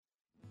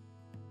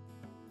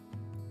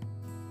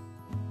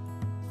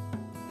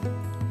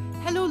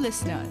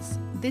listeners.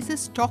 This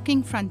is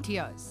Talking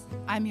Frontiers.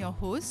 I'm your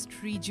host,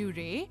 Riju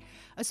Ray,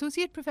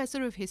 Associate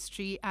Professor of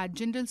History at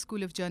Jindal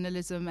School of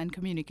Journalism and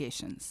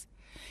Communications.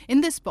 In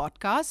this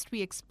podcast,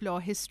 we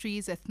explore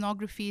histories,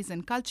 ethnographies,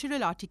 and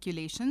cultural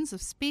articulations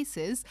of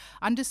spaces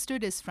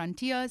understood as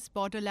frontiers,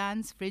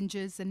 borderlands,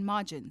 fringes, and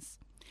margins.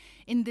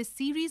 In this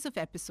series of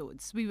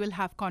episodes, we will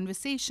have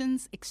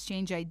conversations,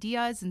 exchange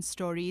ideas and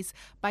stories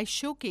by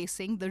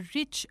showcasing the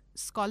rich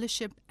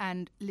scholarship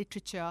and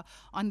literature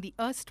on the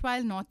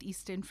erstwhile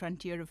northeastern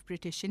frontier of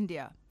British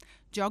India.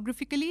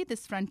 Geographically,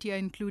 this frontier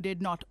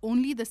included not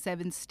only the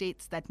 7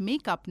 states that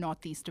make up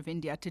northeast of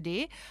India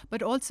today,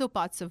 but also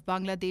parts of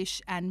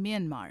Bangladesh and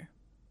Myanmar.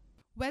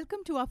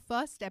 Welcome to our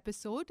first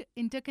episode,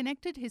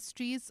 Interconnected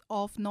Histories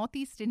of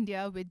Northeast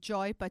India with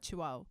Joy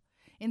Pachuau.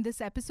 In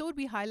this episode,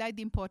 we highlight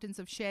the importance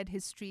of shared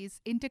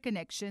histories,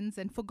 interconnections,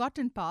 and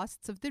forgotten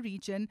pasts of the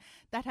region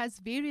that has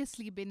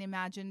variously been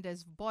imagined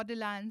as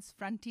borderlands,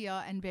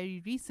 frontier, and very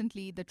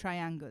recently, the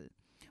triangle.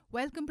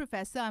 Welcome,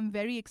 Professor. I'm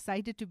very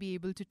excited to be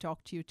able to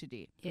talk to you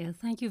today. Yeah,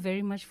 thank you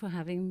very much for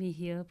having me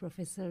here,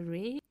 Professor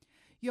Ray.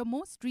 Your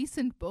most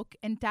recent book,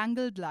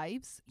 Entangled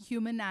Lives,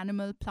 Human,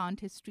 Animal,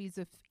 Plant Histories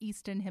of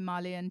Eastern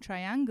Himalayan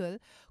Triangle,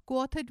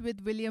 co-authored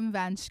with William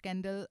Van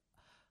Schendel,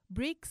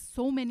 breaks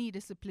so many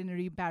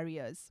disciplinary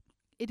barriers.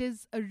 It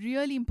is a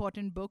really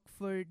important book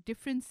for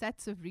different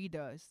sets of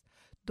readers.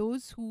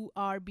 Those who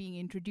are being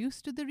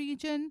introduced to the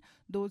region,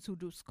 those who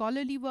do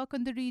scholarly work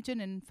on the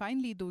region, and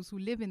finally those who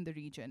live in the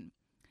region.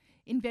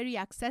 In very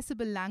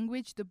accessible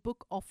language, the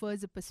book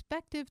offers a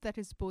perspective that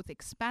is both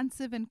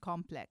expansive and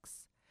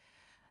complex.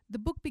 The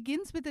book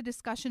begins with a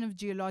discussion of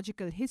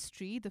geological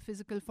history, the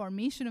physical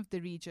formation of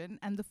the region,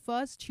 and the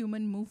first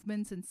human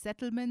movements and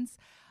settlements.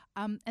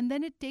 And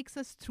then it takes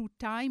us through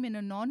time in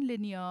a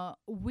non-linear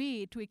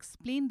way to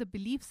explain the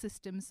belief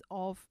systems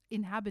of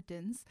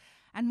inhabitants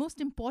and,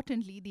 most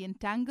importantly, the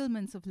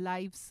entanglements of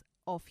lives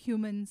of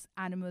humans,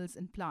 animals,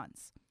 and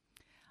plants.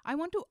 I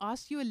want to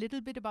ask you a little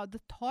bit about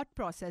the thought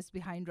process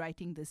behind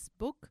writing this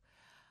book.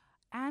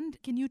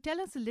 And can you tell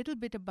us a little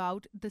bit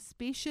about the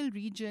spatial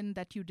region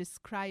that you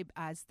describe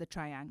as the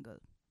triangle?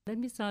 Let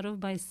me start off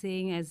by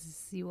saying,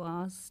 as you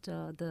asked,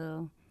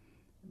 the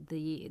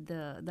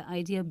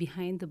idea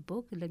behind the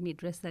book. Let me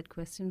address that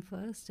question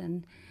first.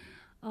 And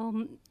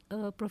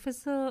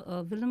Professor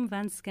Willem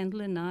van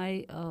Schendel and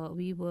I,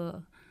 we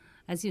were,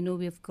 as you know,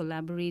 we have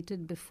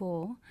collaborated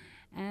before,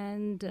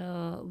 and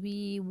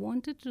we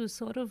wanted to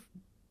sort of,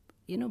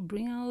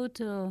 bring out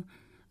a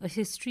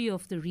history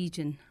of the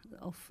region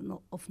of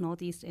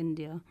Northeast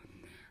India.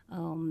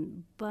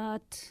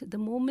 But the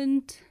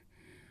moment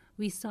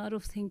we start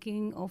off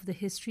thinking of the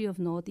history of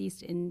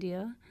Northeast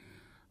India,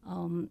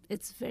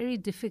 it's very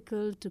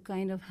difficult to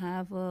kind of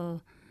have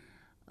a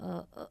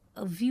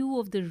view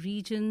of the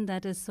region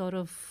that is sort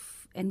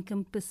of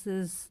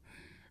encompasses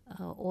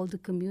all the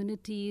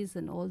communities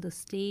and all the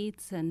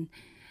states, and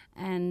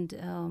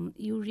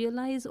you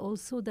realize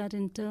also that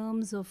in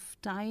terms of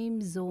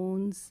time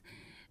zones,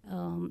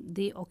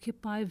 they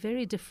occupy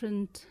very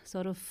different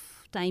sort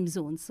of time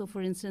zones. So,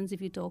 for instance,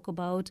 if you talk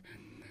about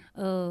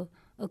a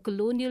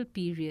colonial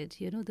period,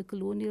 the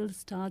colonial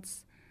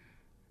starts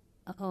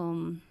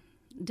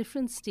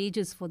different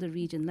stages for the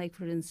region. Like,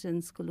 for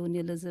instance,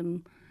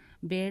 colonialism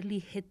barely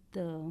hit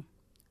the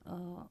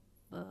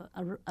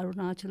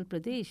Arunachal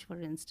Pradesh, for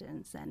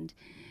instance. And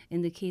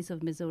in the case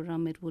of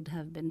Mizoram, it would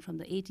have been from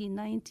the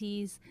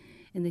 1890s.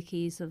 In the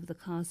case of the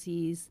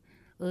Khasis,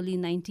 early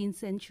 19th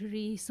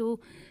century. So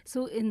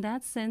in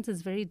that sense,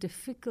 it's very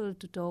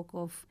difficult to talk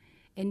of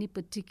any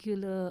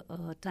particular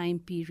time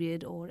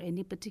period or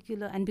any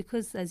particular, and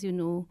because, as you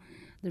know,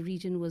 the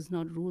region was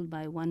not ruled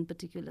by one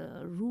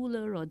particular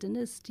ruler or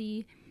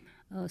dynasty,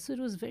 so it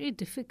was very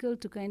difficult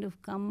to kind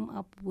of come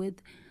up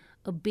with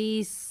a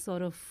base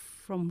sort of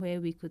from where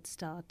we could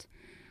start.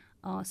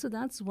 So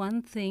that's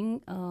one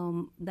thing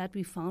that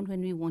we found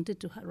when we wanted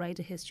to write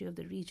a history of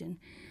the region.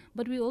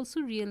 But we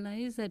also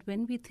realized that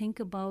when we think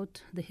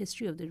about the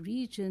history of the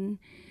region,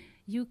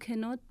 you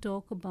cannot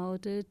talk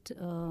about it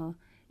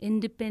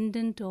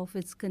independent of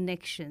its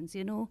connections.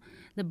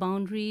 The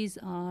boundaries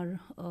are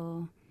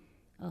an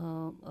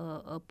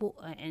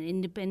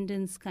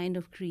independence kind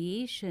of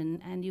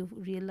creation, and you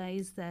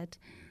realize that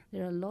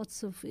there are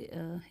lots of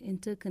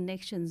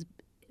interconnections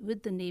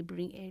with the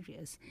neighboring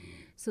areas.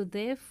 So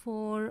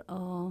therefore,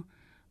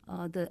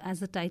 as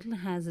the title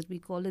has it, we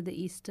call it the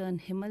Eastern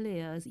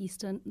Himalayas,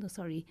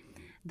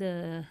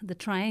 the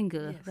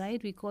triangle, yes.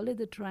 Right? We call it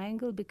the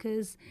triangle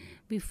because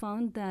we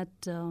found that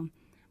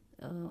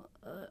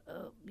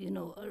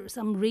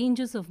some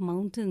ranges of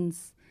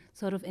mountains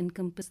sort of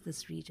encompass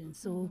this region.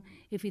 So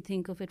if you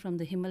think of it from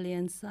the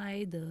Himalayan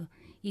side, the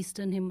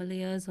Eastern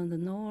Himalayas on the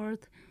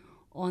north,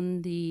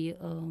 on the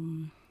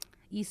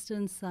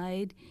eastern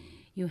side,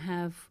 you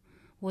have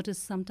what is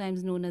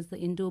sometimes known as the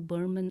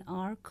Indo-Burman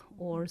Arc,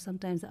 or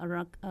sometimes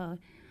Arakan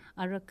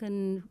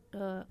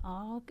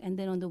Arc, and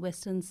then on the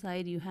western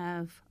side you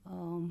have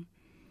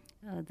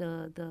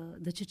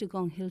the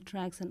Chittagong hill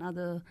tracts and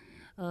other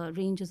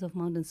ranges of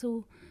mountains.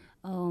 So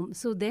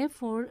So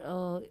therefore,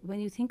 when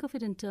you think of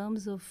it in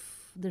terms of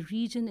the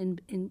region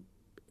in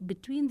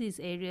between these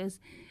areas,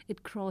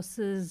 it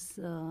crosses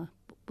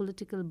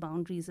political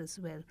boundaries as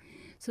well.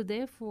 So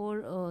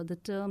therefore, the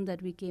term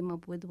that we came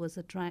up with was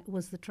the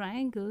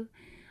triangle.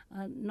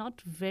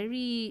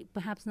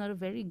 Perhaps not a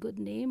very good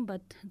name,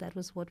 but that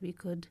was what we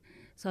could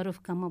sort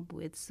of come up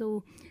with.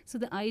 So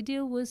the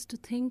idea was to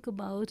think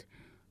about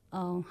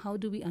how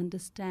do we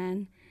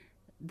understand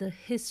the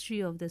history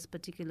of this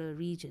particular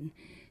region.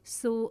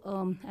 So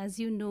as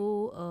you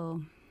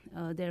know,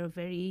 there are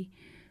very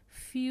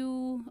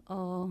few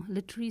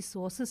literary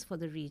sources for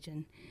the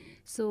region.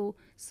 So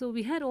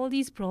we had all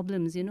these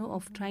problems,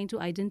 of trying to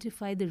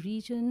identify the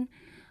region,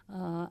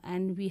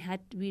 and we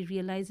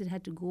realized it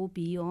had to go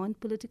beyond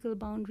political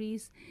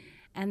boundaries.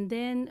 And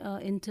then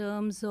in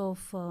terms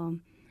of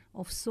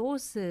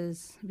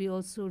sources, we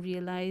also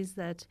realized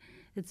that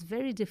it's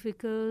very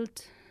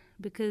difficult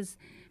because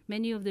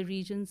many of the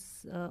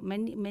regions,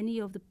 many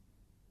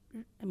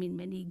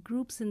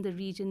groups in the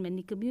region,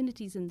 many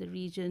communities in the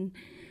region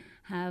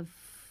have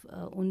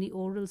only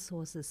oral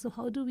sources. So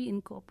how do we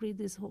incorporate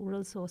these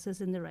oral sources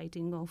in the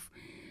writing of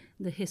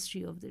the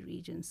history of the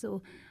region?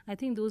 So I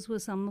think those were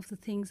some of the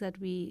things that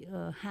we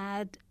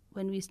had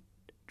when we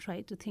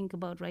tried to think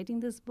about writing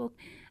this book,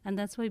 and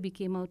that's why we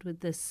came out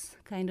with this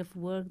kind of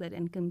work that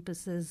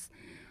encompasses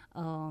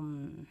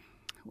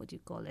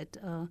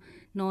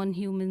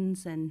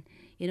non-humans and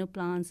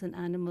plants and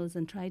animals,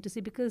 and try to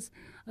see, because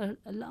a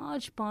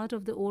large part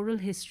of the oral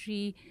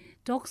history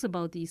talks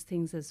about these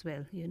things as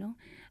well,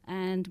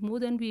 and more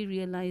than we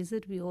realize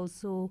it, we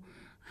also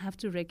have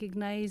to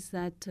recognize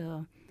that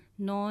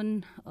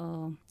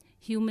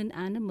non-human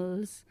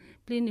animals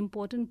play an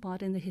important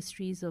part in the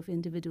histories of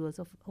individuals,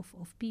 of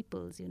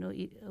peoples,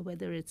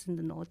 whether it's in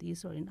the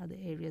Northeast or in other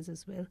areas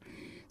as well.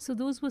 So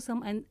those were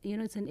some, and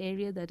it's an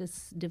area that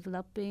is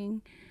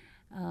developing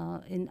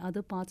in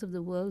other parts of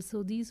the world.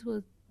 So these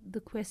were the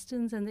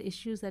questions and the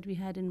issues that we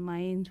had in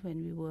mind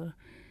when we were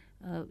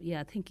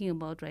thinking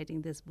about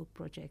writing this book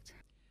project.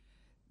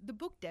 The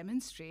book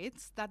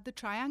demonstrates that the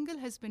triangle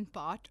has been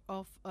part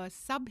of a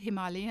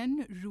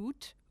sub-Himalayan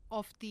route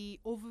of the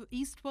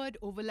eastward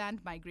overland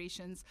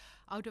migrations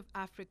out of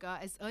Africa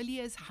as early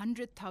as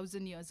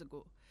 100,000 years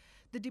ago.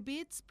 The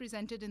debates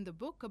presented in the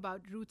book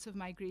about routes of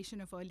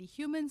migration of early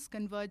humans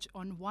converge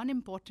on one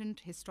important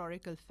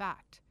historical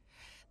fact,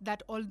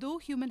 that although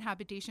human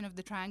habitation of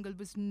the triangle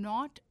was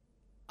not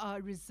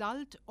a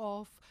result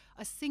of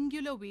a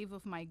singular wave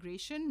of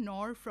migration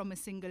nor from a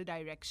single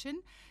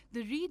direction,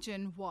 the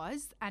region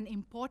was an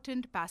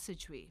important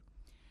passageway.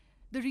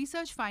 The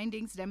research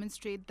findings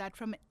demonstrate that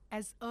from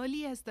as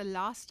early as the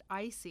last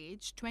ice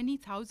age,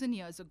 20,000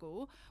 years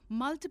ago,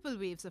 multiple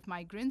waves of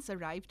migrants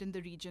arrived in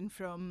the region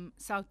from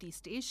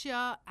Southeast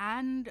Asia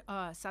and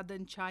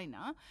southern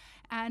China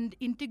and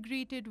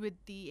integrated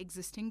with the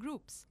existing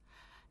groups.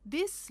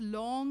 This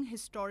long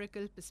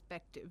historical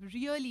perspective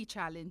really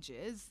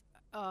challenges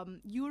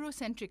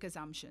Eurocentric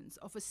assumptions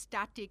of a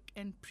static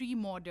and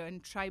pre-modern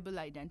tribal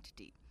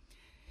identity.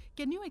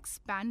 Can you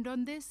expand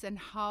on this and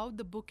how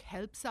the book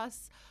helps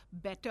us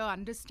better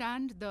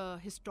understand the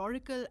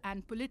historical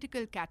and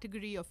political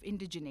category of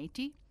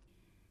indigeneity?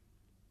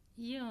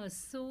 Yeah,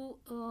 so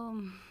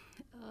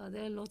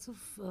there are lots of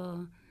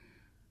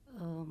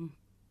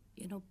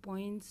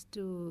points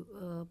to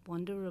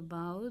ponder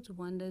about.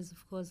 One is,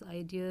 of course,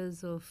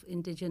 ideas of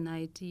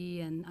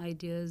indigeneity and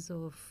ideas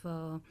of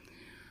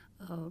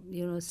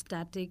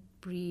static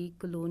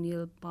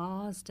pre-colonial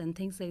past and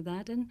things like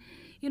that. And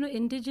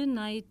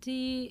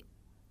indigeneity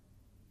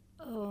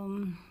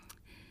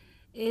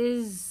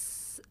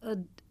is a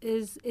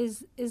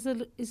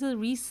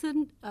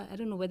recent. I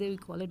don't know whether we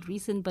call it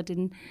recent, but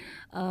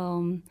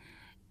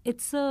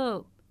it's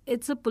a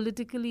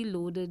politically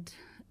loaded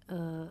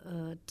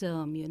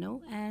term,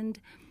 and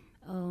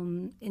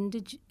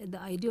the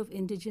idea of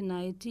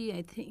indigeneity,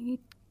 I think,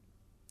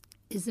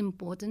 is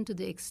important to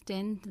the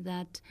extent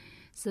that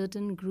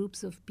certain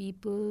groups of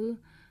people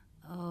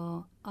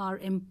are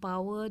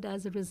empowered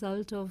as a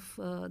result of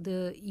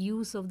the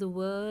use of the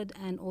word,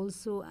 and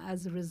also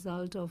as a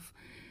result of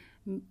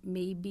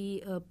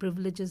maybe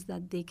privileges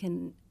that they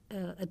can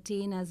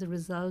attain as a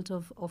result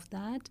of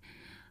that.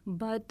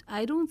 But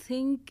I don't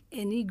think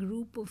any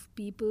group of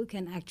people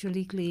can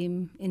actually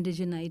claim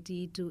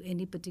indigeneity to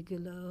any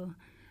particular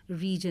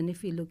region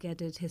if we look at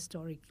it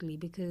historically,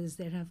 because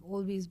there have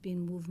always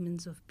been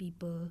movements of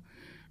people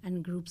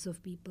and groups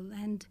of people.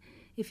 And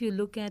if you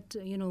look at,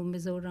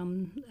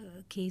 Mizoram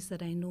case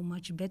that I know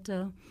much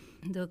better,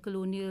 the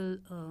colonial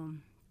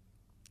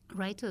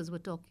writers were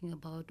talking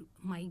about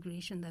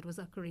migration that was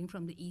occurring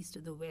from the east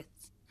to the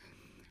west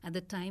at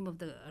the time of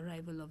the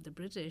arrival of the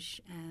British.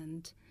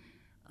 And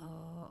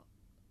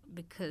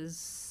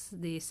because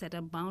they set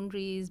up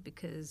boundaries,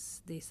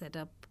 because they set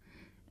up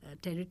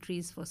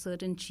territories for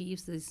certain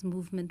chiefs, this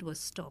movement was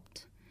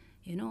stopped.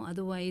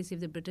 Otherwise, if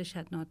the British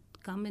had not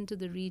come into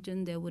the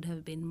region, there would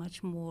have been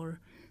much more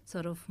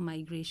sort of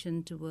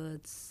migration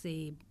towards,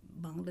 say,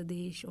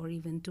 Bangladesh or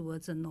even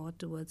towards the north,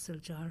 towards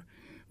Silchar,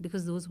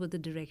 because those were the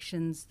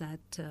directions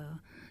that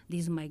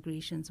these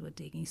migrations were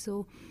taking.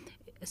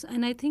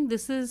 And I think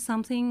this is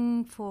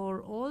something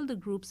for all the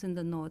groups in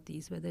the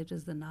Northeast, whether it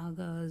is the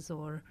Nagas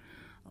or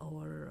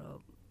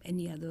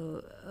any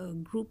other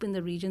group in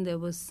the region. There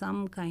was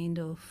some kind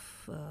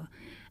of,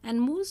 and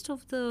most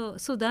of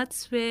so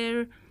that's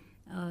where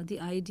the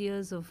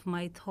ideas of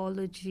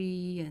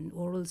mythology and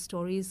oral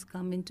stories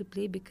come into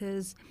play,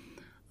 because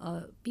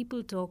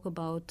people talk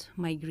about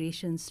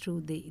migrations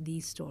through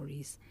these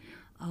stories.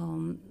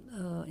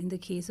 In the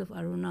case of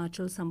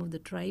Arunachal, some of the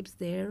tribes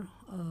there,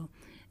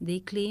 they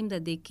claim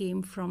that they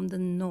came from the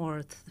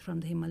north,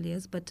 from the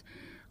Himalayas, but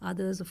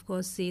others, of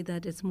course, say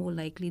that it's more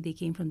likely they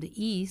came from the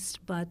east.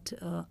 But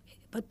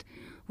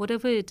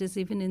whatever it is,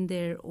 even in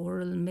their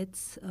oral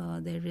myths,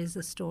 there is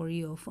a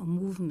story of a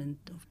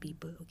movement of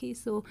people. Okay,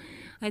 so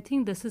I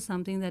think this is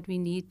something that we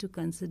need to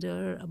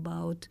consider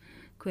about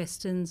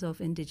questions of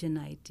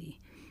indigeneity.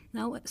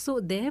 Now, so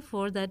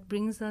therefore, that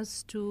brings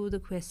us to the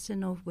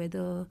question of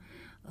whether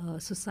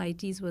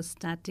societies were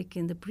static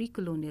in the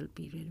pre-colonial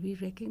period. We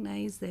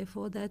recognize,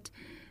 therefore, that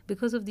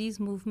because of these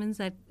movements,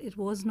 that it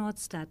was not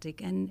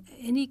static, and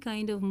any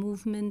kind of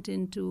movement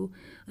into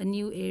a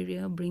new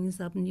area brings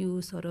up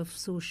new sort of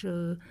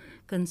social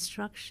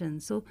construction.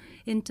 So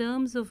in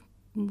terms of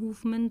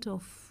movement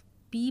of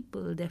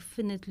people,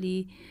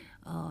 definitely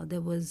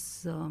it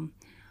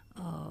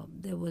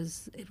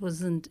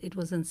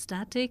wasn't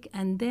static.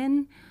 And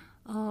then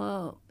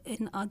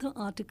in other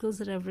articles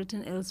that I've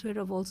written elsewhere,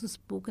 I've also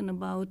spoken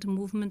about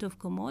movement of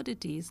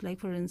commodities. Like,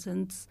 for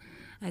instance,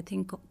 I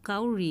think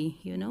cowrie,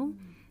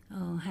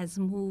 has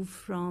moved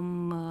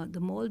from the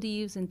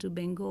Maldives into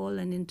Bengal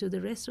and into the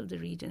rest of the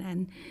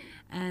region.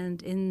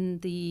 And in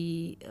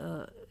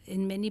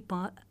many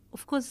parts,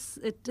 of course,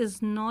 it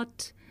is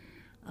not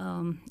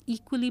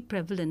equally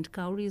prevalent.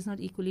 Cowrie is not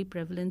equally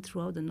prevalent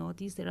throughout the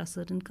Northeast. There are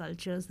certain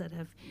cultures that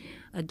have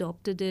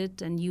adopted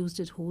it and used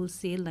it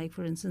wholesale. Like,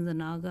 for instance, the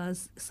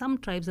Nagas. Some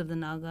tribes of the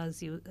Naga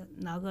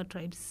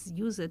tribes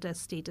use it as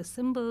status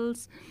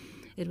symbols.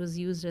 It was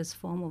used as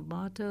form of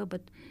barter.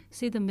 But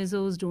say the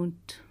Mizos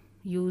don't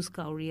use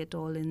cowrie at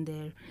all in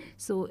there,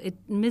 so it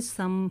missed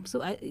some.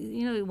 So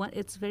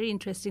it's very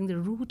interesting, the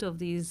root of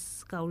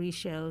these cowrie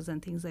shells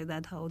and things like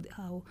that, how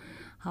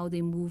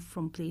they move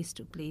from place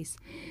to place.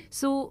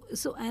 So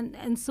if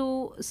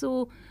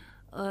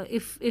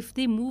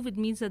they move, it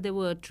means that there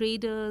were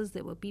traders,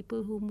 there were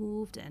people who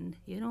moved, and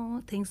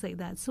things like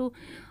that. So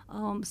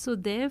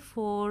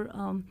therefore,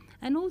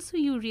 and also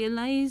you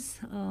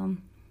realize,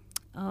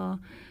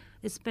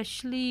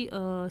 especially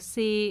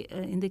say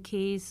in the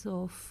case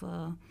of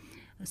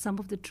some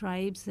of the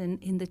tribes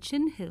in the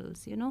Chin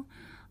Hills,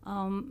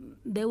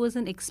 there was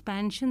an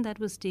expansion that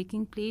was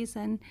taking place,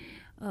 and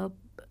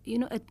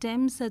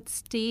attempts at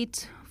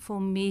state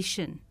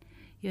formation,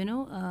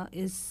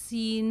 is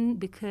seen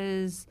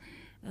because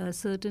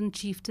certain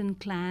chieftain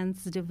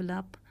clans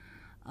develop,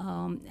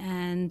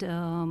 and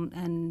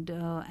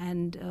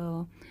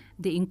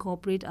they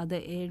incorporate other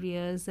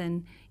areas,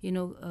 and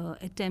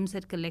attempts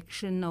at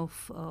collection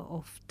of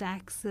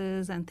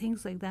taxes and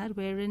things like that,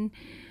 wherein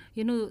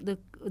the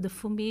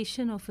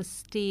formation of a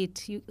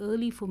state,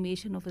 early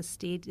formation of a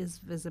state is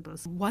visible.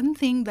 One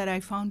thing that I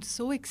found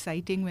so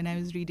exciting when I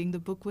was reading the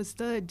book was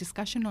the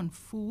discussion on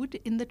food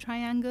in the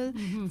triangle,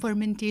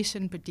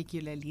 fermentation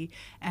particularly,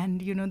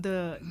 and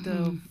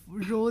the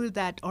role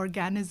that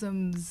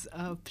organisms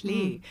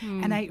play.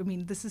 And I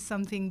mean, this is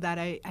something that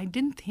I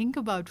didn't think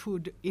about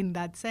food in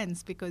that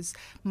sense, because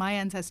my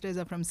ancestors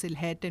are from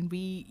Sylhet, and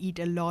we eat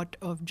a lot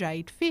of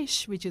dried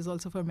fish, which is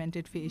also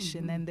fermented fish.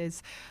 And then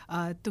there's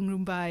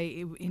Tungrumbai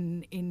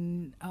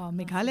in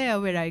Meghalaya,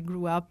 where I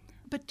grew up.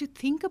 But to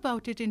think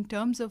about it in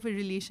terms of a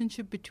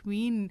relationship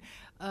between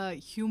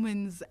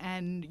humans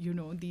and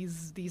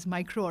these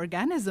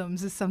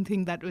microorganisms is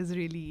something that was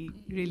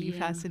really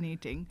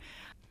fascinating.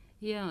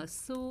 Yeah.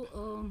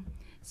 So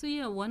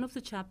one of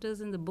the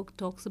chapters in the book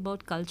talks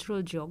about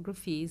cultural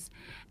geographies,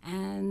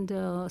 and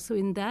so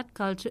in that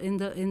culture, in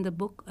the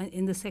book,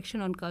 in the section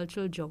on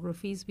cultural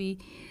geographies, we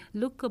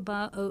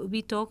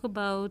talk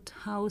about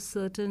how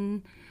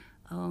certain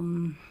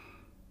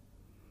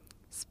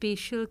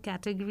spatial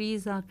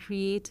categories are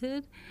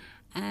created,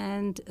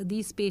 and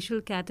these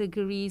spatial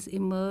categories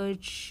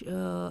emerge, in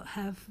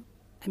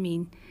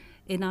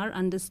our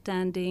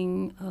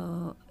understanding,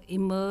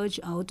 emerge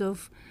out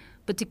of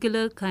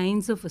particular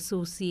kinds of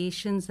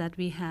associations that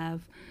we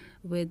have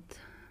with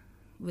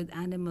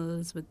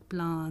animals, with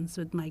plants,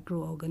 with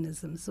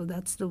microorganisms. So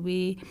that's the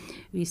way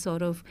we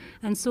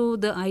and so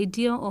the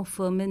idea of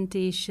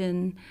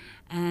fermentation,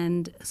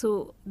 and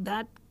so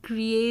that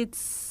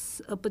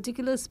creates a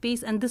particular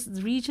space, and this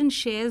region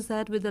shares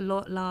that with a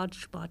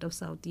large part of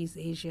Southeast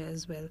Asia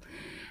as well.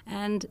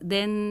 And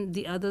then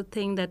the other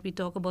thing that we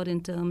talk about in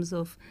terms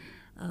of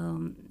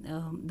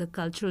the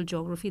cultural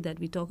geography that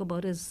we talk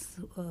about is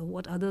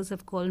what others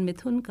have called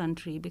Mithun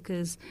country,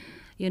 because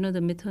the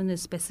Mithun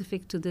is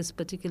specific to this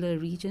particular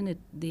region.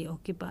 They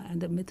occupy, and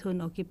the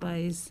Mithun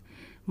occupies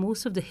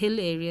most of the hill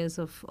areas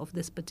of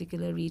this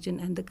particular region,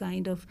 and the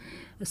kind of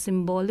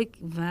symbolic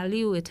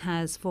value it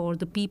has for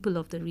the people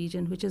of the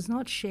region, which is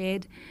not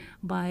shared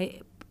by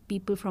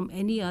people from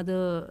any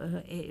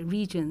other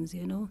regions,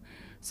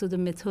 So the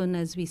Mithun,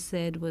 as we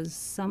said, was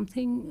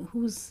something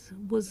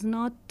was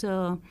not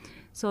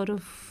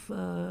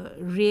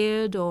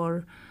reared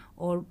or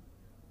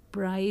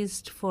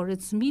prized for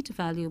its meat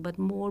value, but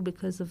more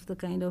because of the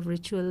kind of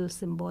ritual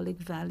symbolic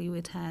value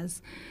it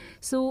has.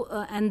 So,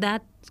 and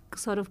that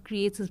sort of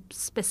creates a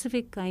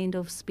specific kind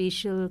of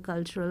spatial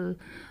cultural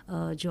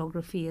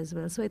geography as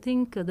well. So I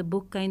think the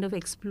book kind of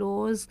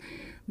explores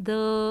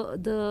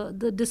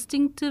the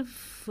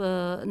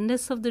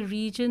distinctiveness of the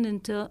region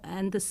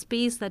and the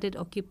space that it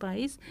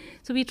occupies.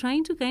 So we're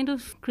trying to kind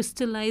of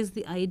crystallize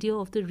the idea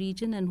of the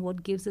region and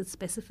what gives it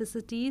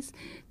specificities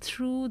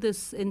through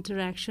this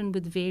interaction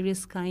with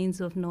various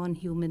kinds of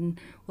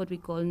what we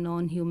call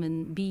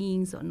non-human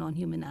beings or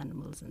non-human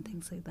animals and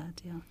things like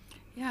that, yeah.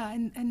 Yeah,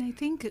 and I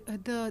think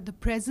the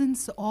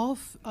presence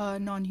of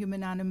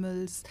non-human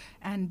animals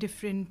and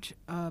different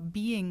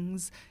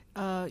beings,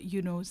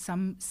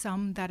 some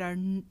that are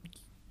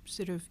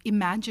sort of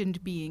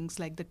imagined beings,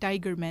 like the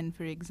tiger men,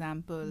 for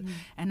example,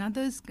 and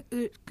others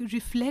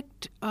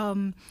reflect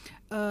a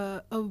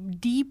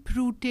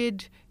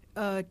deep-rooted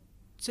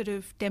sort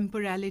of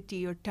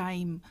temporality or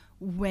time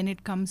when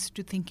it comes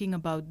to thinking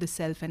about the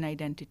self and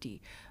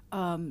identity.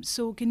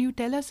 So can you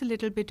tell us a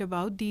little bit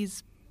about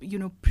these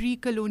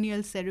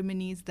pre-colonial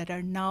ceremonies that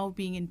are now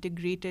being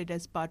integrated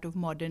as part of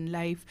modern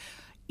life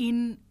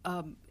in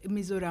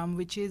Mizoram,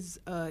 which is,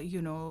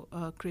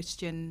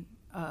 Christian,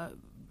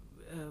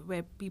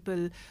 where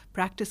people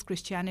practice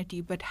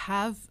Christianity but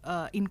have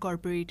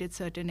incorporated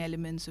certain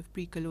elements of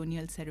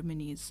pre-colonial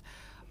ceremonies?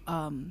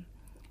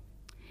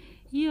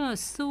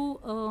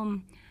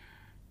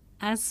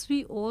 As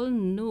we all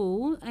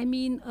know, a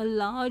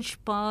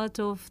large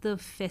part of the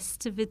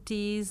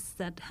festivities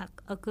that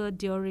occurred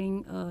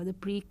during the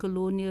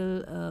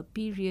pre-colonial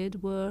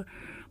period were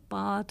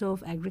part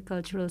of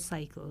agricultural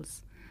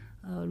cycles.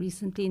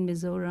 Recently in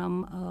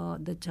Mizoram,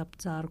 the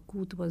Chapchar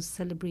Koot was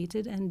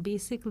celebrated, and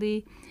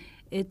basically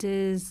it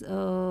is,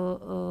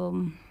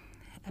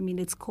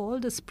 it's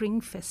called a spring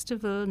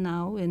festival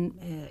now in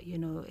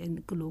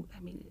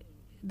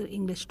the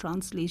English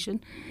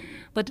translation,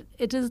 but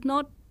it is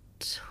not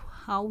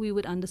how we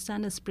would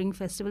understand a spring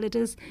festival. It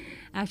is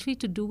actually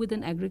to do with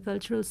an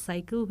agricultural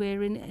cycle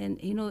wherein, in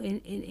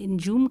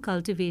jhum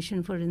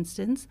cultivation, for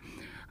instance,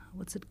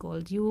 what's it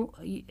called?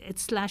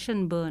 It's slash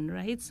and burn,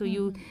 right? So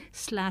you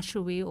slash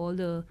away all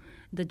the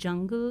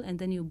jungle, and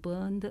then you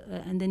burn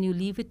and then you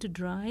leave it to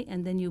dry,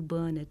 and then you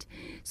burn it.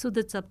 So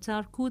the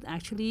Chapchar Koot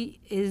actually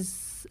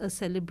is a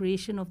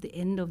celebration of the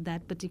end of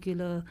that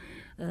particular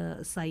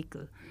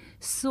cycle.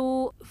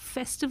 So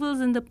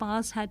festivals in the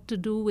past had to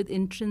do with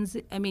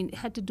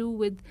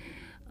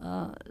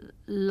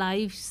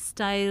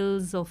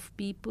lifestyles of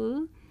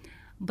people.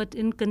 But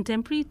in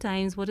contemporary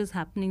times, what is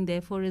happening,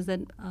 therefore, is that,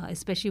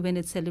 especially when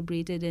it's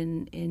celebrated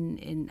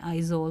in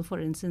Aizawl,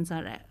 for instance,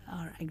 our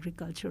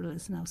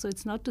agriculturalists now. So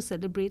it's not to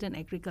celebrate an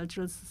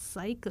agricultural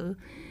cycle,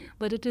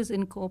 but it is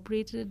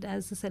incorporated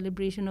as a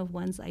celebration of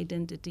one's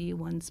identity,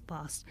 one's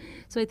past.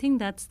 So I think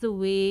that's the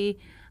way,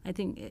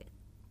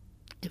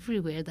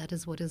 everywhere that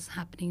is what is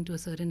happening to a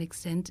certain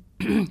extent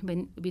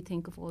when we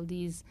think of all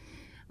these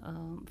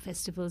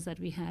festivals that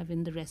we have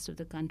in the rest of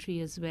the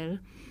country as well,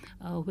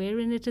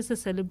 wherein it is a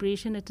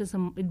celebration,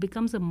 it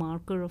becomes a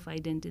marker of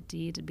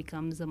identity, it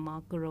becomes a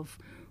marker of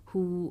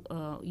who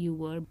you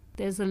were.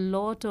 There's a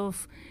lot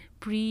of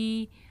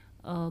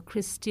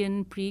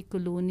pre-Christian,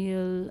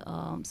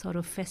 pre-colonial sort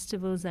of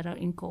festivals that are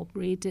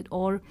incorporated,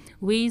 or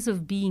ways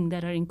of being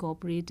that are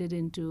incorporated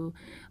into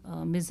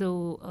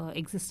Mizo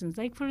existence.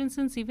 Like, for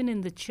instance, even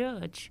in the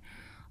church,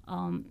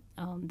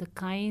 the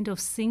kind of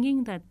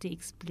singing that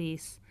takes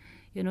place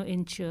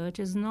in church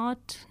is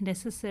not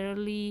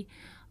necessarily,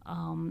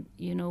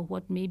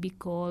 what may be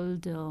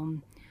called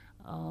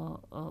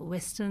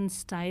Western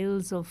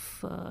styles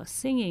of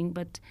singing,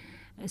 but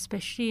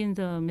especially in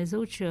the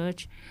Mizo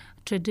church,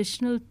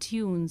 traditional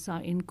tunes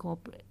are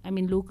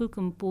incorporated. Local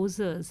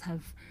composers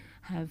have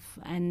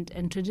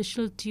and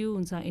traditional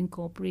tunes are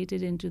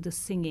incorporated into the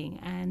singing,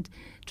 and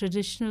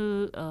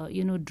traditional,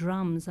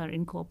 drums are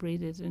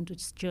incorporated into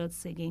church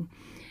singing,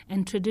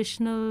 and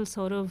traditional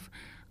sort of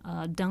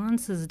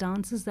dances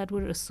that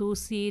were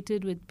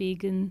associated with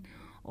pagan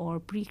or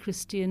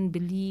pre-Christian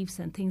beliefs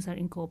and things are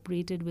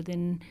incorporated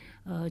within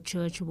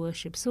church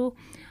worship. So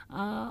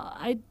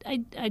I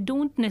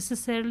don't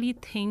necessarily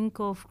think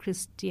of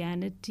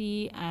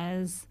Christianity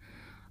as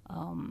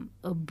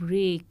a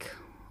break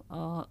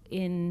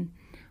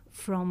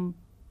from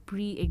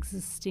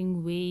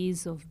pre-existing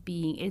ways of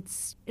being.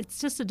 It's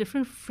just a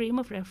different frame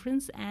of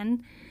reference,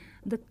 and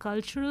the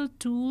cultural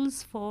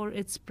tools for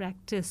its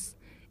practice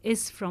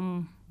is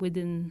from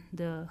within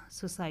the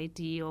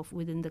society, or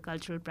within the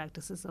cultural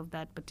practices of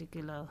that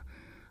particular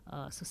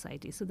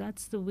society. So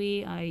that's the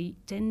way I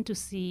tend to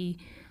see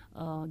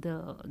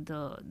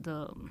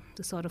the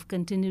sort of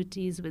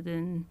continuities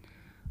within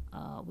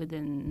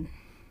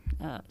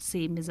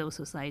say Mizo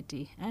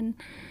society, and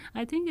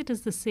I think it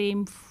is the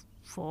same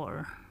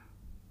for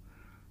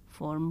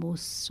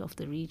most of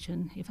the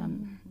region, if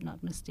I'm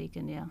not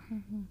mistaken. Yeah.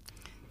 Mm-hmm.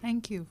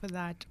 Thank you for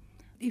that.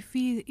 If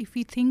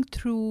we think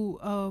through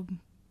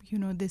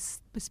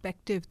this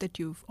perspective that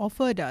you've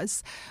offered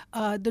us,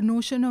 the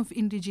notion of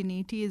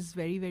indigeneity is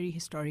very, very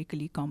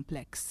historically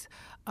complex.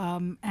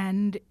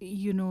 And,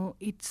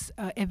 it's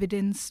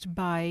evidenced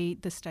by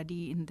the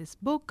study in this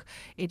book.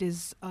 It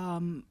is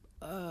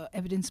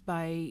evidenced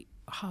by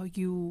how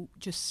you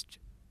just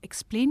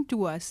explained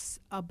to us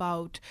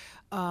about,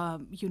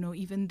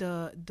 even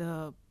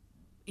the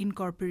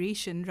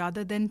incorporation,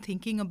 rather than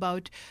thinking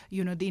about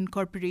the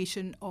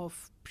incorporation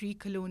of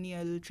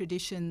pre-colonial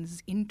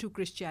traditions into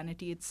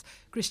Christianity. It's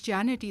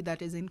Christianity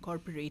that is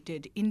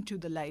incorporated into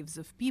the lives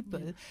of people.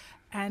 Yeah.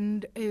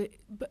 And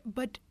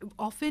but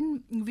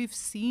often we've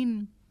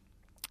seen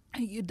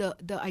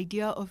the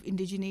idea of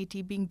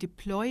indigeneity being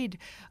deployed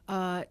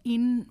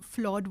in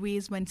flawed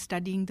ways when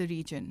studying the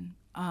region.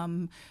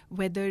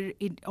 Whether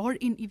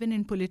even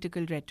in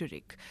political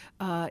rhetoric,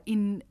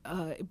 in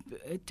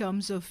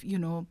terms of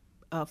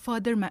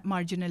further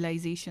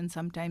marginalization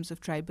sometimes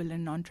of tribal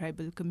and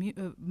non-tribal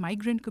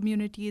migrant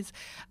communities,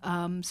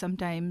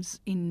 sometimes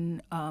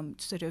in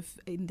sort of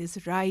in this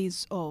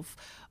rise of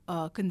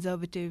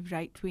conservative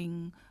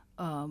right-wing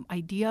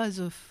ideas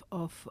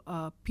of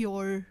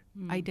pure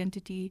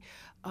identity.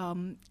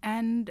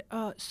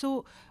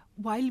 So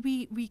while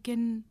we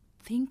can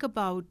think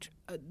about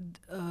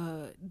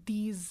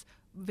these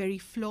very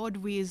flawed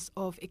ways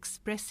of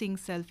expressing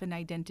self and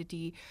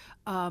identity,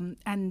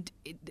 and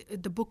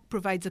the book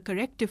provides a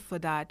corrective for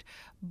that.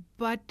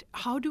 But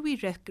how do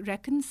we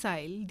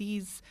reconcile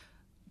these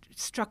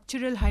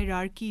structural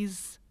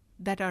hierarchies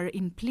that are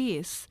in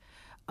place,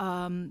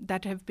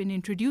 that have been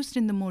introduced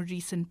in the more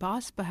recent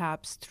past,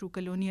 perhaps through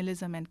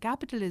colonialism and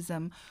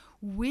capitalism,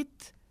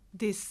 with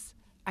this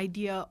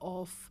idea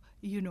of,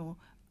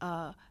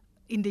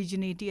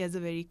 indigeneity as a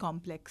very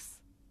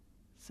complex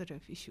sort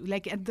of issue,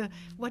 like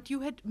what you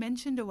had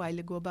mentioned a while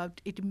ago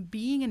about it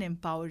being an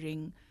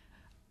empowering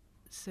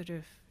sort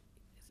of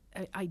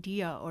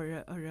idea or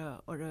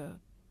a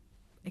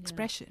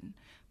expression,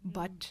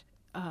 but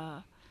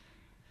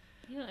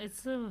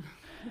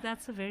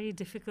that's a very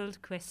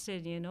difficult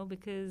question,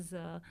 because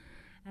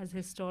as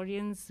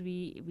historians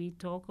we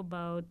talk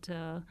about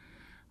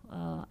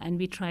and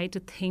we try to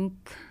think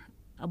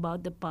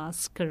about the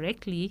past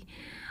correctly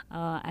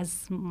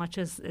as much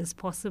as is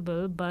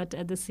possible, but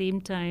at the same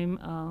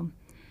time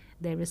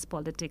there is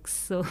politics.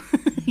 So,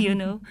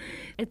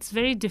 it's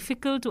very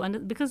difficult to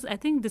because I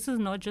think this is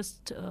not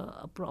just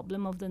a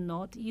problem of the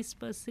Northeast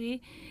per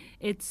se.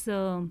 It's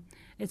a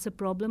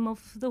problem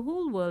of the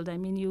whole world. I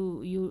mean,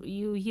 you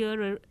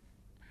hear a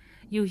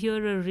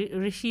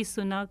Rishi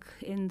Sunak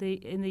in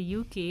the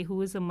UK,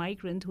 who is a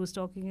migrant, who's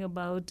talking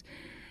about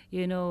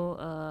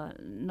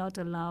not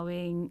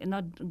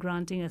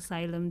granting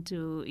asylum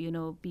to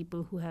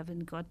people who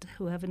haven't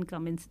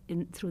come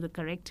in through the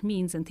correct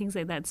means and things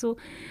like that. So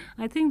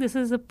I think this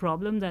is a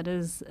problem that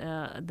is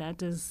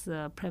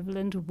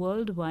prevalent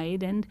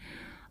worldwide, and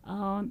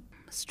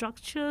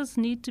structures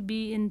need to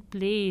be in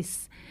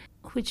place,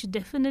 which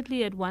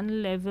definitely at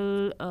one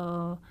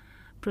level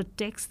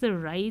protects the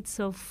rights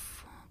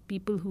of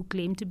people who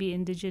claim to be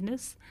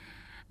indigenous.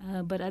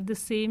 But at the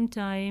same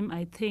time,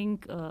 I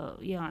think,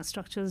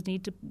 structures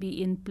need to be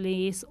in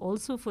place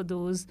also for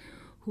those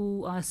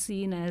who are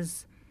seen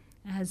as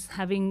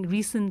having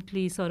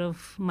recently sort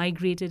of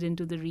migrated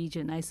into the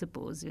region, I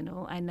suppose,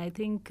 And I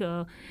think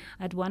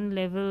at one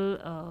level,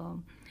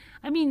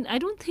 I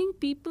don't think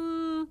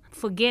people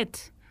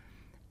forget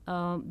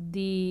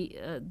the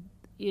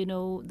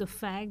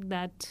fact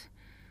that,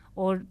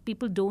 or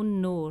people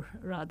don't know,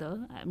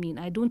 rather.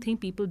 I don't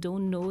think people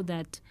don't know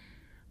that...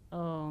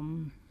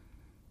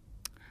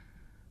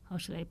 how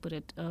should I put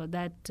it?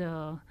 That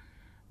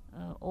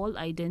all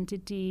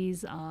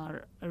identities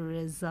are a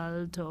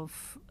result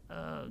of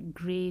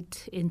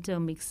great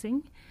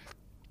intermixing.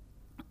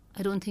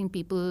 I don't think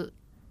people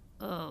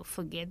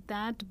forget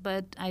that,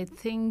 but I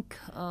think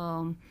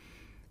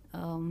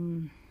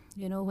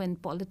when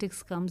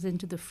politics comes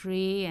into the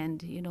fray,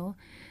 and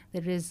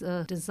there is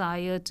a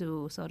desire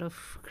to sort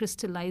of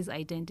crystallize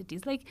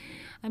identities. Like,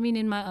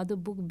 in my other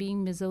book,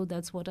 Being Mizo,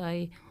 that's what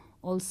I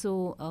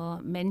also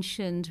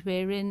mentioned,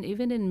 wherein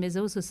even in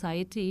Mizo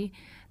society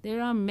there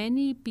are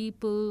many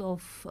people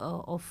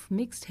of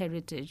mixed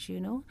heritage,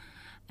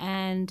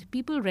 and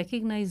people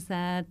recognize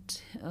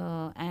that,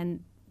 and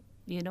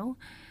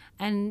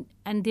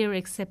they're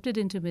accepted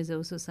into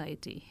Mizo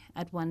society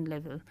at one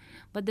level.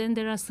 But then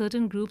there are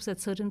certain groups at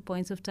certain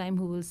points of time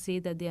who will say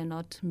that they are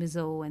not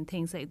Mizo and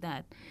things like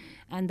that,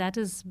 and that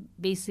is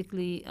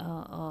basically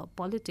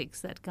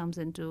politics that comes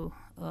into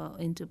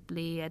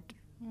play at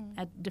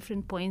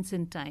different points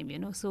in time,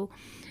 So,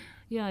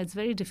 yeah, it's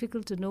very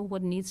difficult to know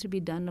what needs to be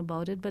done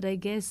about it. But I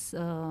guess,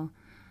 I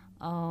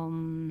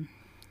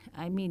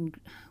mean,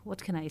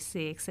 what can I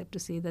say except to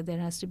say that there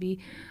has to be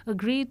a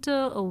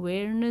greater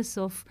awareness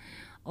of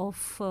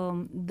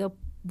the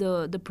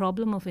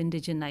problem of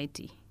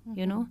indigeneity.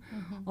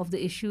 Of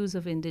the issues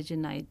of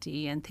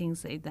indigeneity and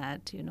things like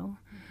that,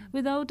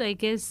 without, I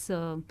guess,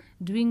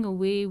 doing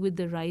away with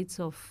the rights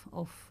of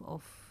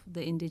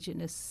the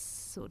indigenous,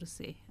 so to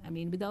say. I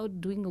mean, without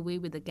doing away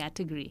with the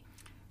category.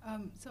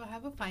 So I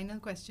have a final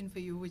question for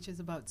you, which is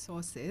about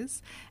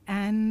sources.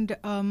 And,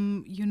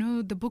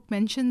 the book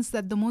mentions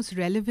that the most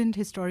relevant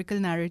historical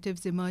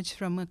narratives emerge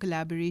from a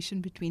collaboration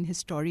between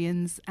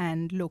historians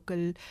and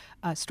local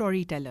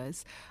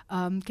storytellers.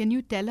 Can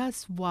you tell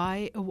us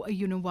why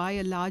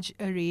a large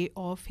array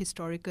of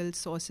historical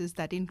sources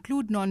that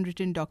include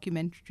non-written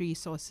documentary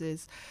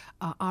sources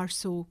are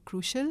so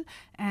crucial?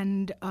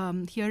 And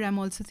here I'm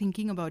also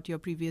thinking about your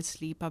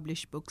previously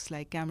published books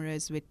like Camera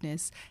as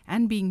Witness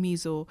and Being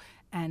Mizo,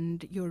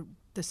 and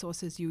the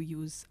sources you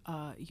use,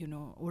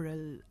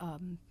 oral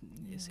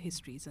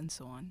histories and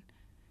so on.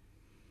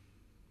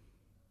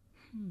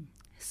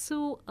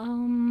 So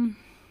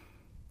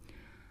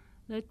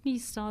let me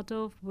start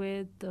off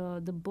with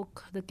the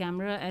book, The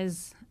Camera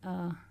as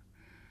the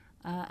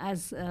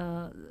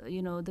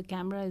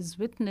Camera as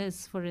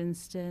Witness, for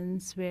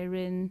instance,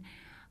 wherein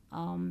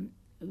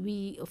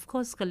we, of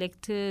course,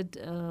 collected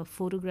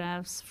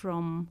photographs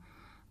from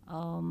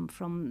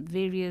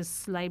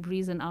various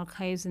libraries and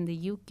archives in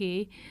the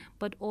UK,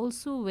 but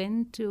also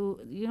went to,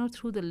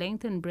 through the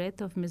length and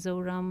breadth of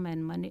Mizoram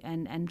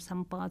and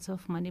some parts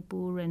of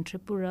Manipur and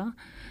Tripura.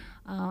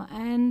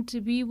 And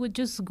we would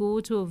just go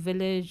to a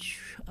village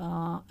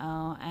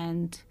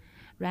and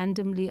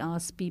randomly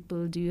ask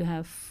people, do you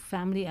have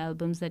family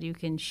albums that you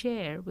can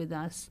share with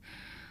us?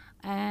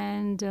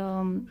 And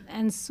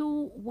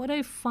so what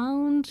I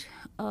found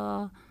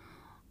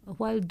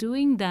while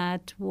doing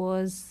that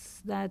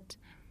was that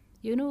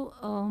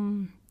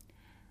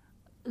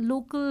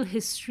local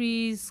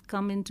histories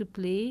come into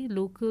play,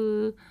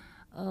 local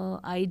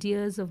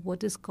ideas of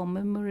what is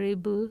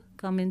commemorable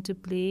come into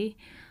play,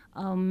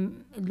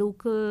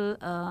 local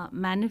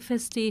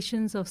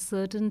manifestations of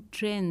certain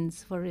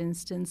trends, for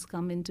instance,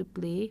 come into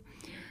play.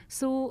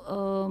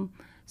 So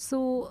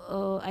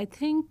I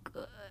think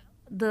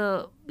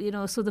the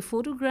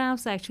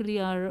photographs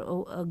actually are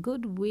a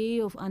good way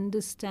of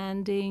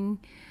understanding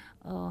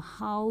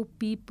how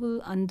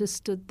people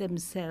understood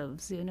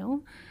themselves,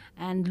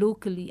 and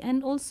locally,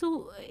 and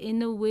also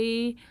in a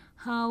way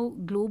how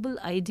global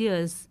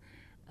ideas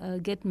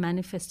get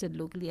manifested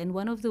locally. And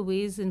one of the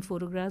ways in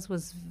photographs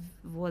was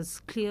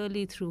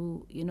clearly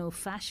through,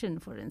 fashion,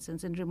 for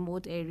instance. In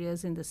remote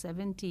areas in the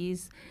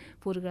 70s,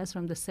 photographs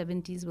from the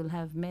 70s will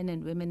have men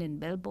and women in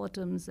bell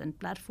bottoms and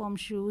platform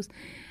shoes,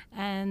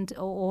 and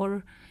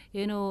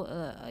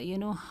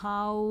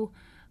how.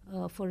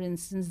 For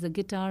instance, the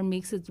guitar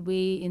makes its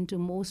way into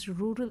most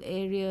rural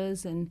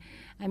areas, and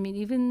I mean,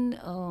 even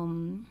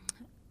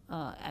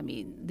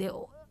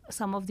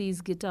some of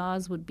these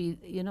guitars would be,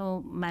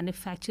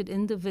 manufactured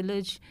in the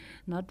village,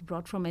 not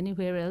brought from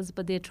anywhere else,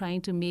 but they're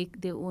trying to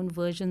make their own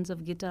versions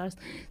of guitars.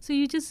 So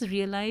you just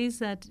realize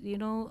that,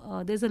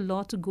 there's a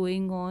lot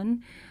going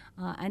on.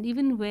 And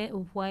even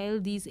while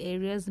these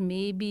areas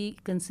may be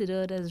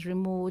considered as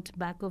remote,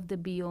 back of the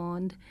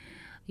beyond,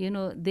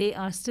 they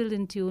are still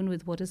in tune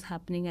with what is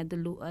happening at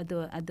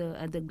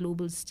the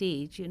global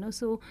stage.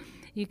 So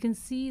you can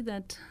see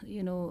that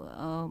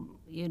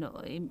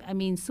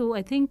So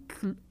I think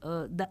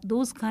that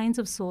those kinds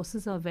of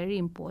sources are very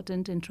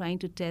important in trying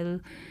to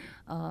tell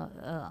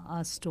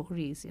our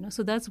stories.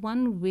 So that's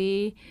one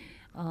way.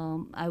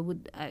 I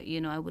would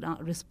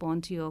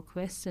respond to your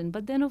question.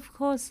 But then, of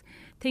course,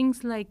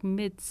 things like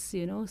myths.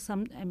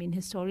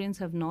 Historians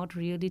have not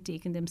really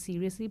taken them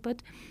seriously,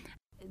 but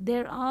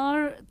there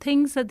are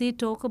things that they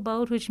talk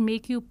about which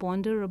make you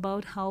ponder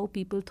about how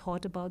people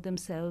thought about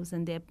themselves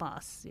and their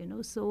past.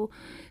 So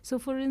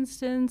for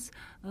instance,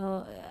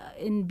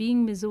 in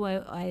Being Mizo,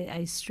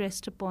 I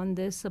stressed upon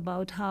this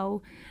about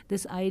how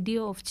this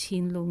idea of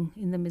Chinlung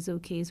in the Mizo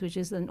case, which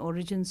is an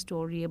origin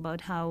story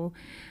about how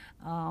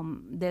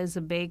there's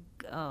a big,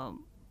 a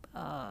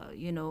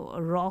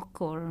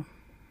rock or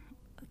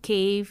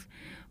cave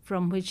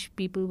from which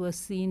people were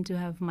seen to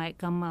have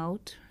come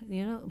out.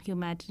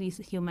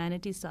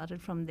 Humanity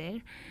started from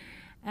there.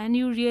 And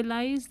you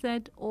realize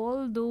that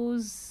all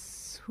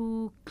those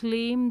who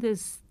claim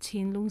this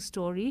Chinlung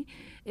story,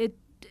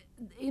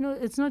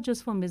 it's not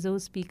just for Mizo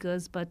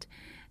speakers, but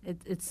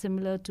it's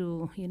similar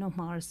to,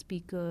 Mar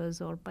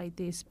speakers or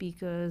Paite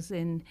speakers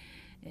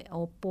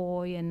or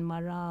Poi and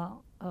Mara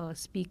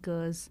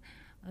speakers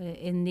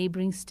in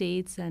neighboring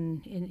states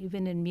and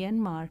even in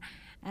Myanmar.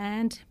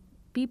 And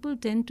people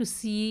tend to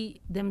see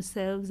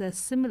themselves as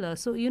similar.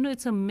 So,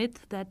 it's a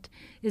myth that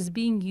is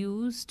being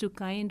used to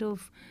kind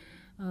of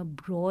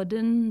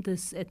broaden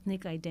this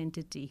ethnic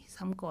identity.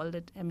 Some call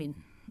it,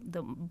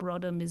 the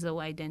broader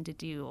Mizo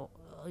identity, or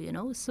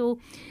So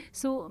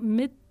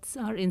myths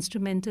are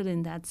instrumental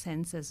in that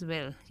sense as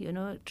well,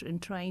 in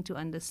trying to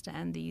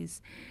understand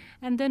these.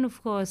 And then,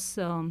 of course,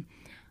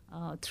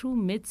 through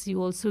myths,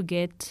 you also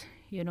get,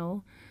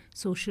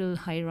 social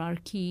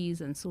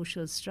hierarchies and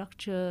social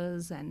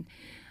structures. And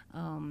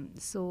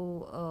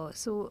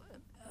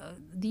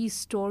these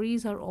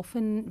stories are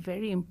often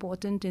very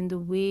important in the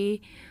way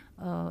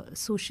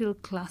social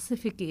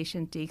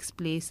classification takes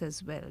place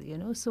as well,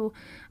 So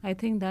I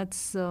think that's,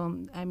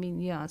 so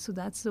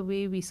that's the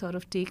way we sort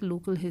of take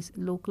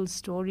local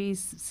stories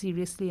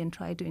seriously and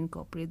try to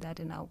incorporate that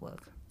in our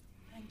work.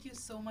 Thank you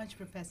so much,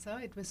 Professor.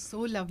 It was so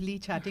lovely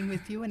chatting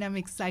with you, and I'm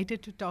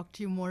excited to talk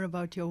to you more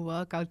about your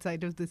work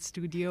outside of the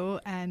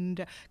studio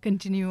and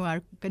continuing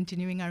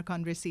our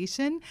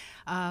conversation.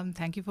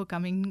 Thank you for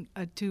coming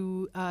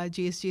to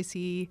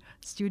JSJC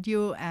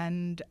studio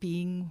and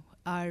being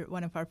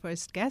one of our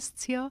first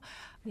guests here.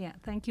 Yeah,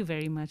 thank you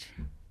very much.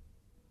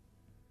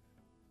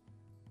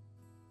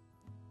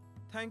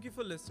 Thank you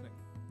for listening.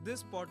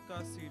 This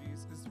podcast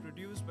series is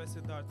produced by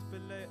Siddhartha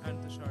Pillay and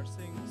Tushar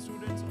Singh,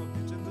 students of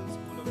the Jindal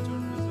School of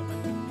Journalism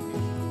and